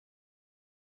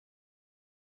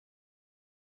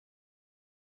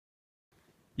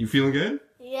You feeling good?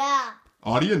 Yeah.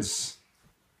 Audience.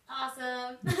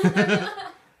 Awesome.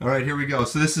 All right, here we go.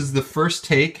 So this is the first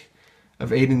take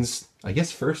of Aidan's, I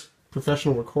guess, first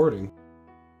professional recording.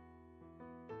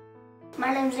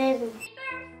 My name's Aidan.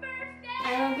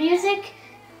 I love music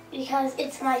because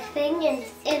it's my thing and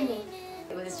it's in me.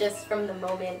 It was just from the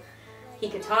moment he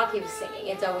could talk, he was singing.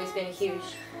 It's always been huge.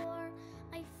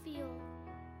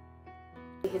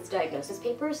 His diagnosis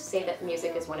papers say that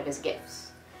music is one of his gifts.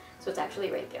 So it's actually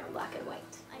right there in black and white.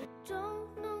 I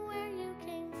don't know where you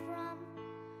came from.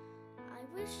 I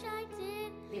wish I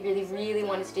did. He really, really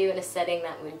wanted to do in a setting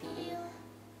that would be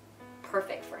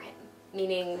perfect for him.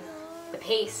 Meaning the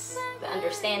pace, the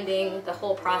understanding, the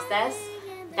whole process,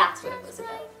 that's what it was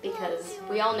about. Because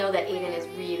we all know that Aidan is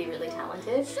really, really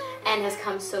talented and has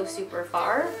come so super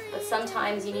far, but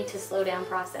sometimes you need to slow down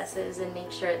processes and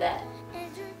make sure that,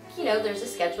 you know, there's a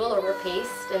schedule or we're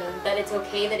paced, and that it's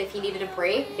okay that if he needed a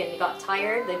break and he got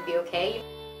tired, that'd be okay.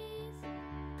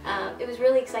 It was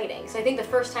really exciting. So I think the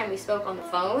first time we spoke on the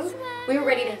phone, we were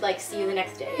ready to like see you the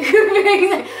next day.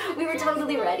 We were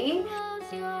totally ready.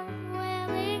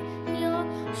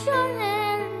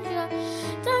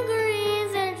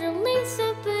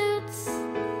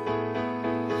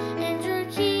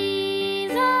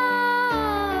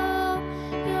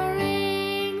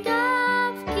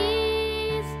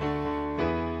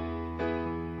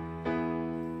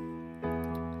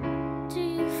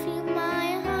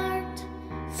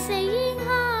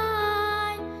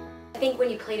 I think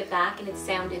when you played it back and it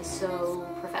sounded so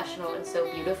professional and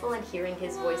so beautiful, and hearing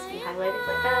his voice be highlighted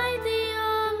like that.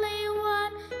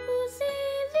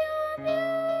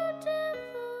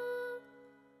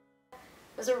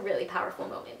 It was a really powerful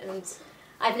moment, and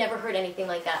I've never heard anything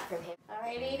like that from him. All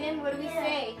right, Aidan, what do we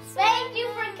say? Thank you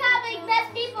for coming,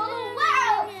 best people in the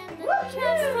world!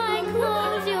 Just like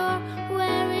clothes you're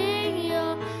wearing,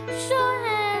 your short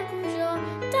hair and your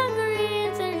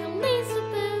dungarees and your lace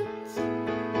boots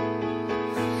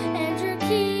and your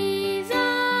keys.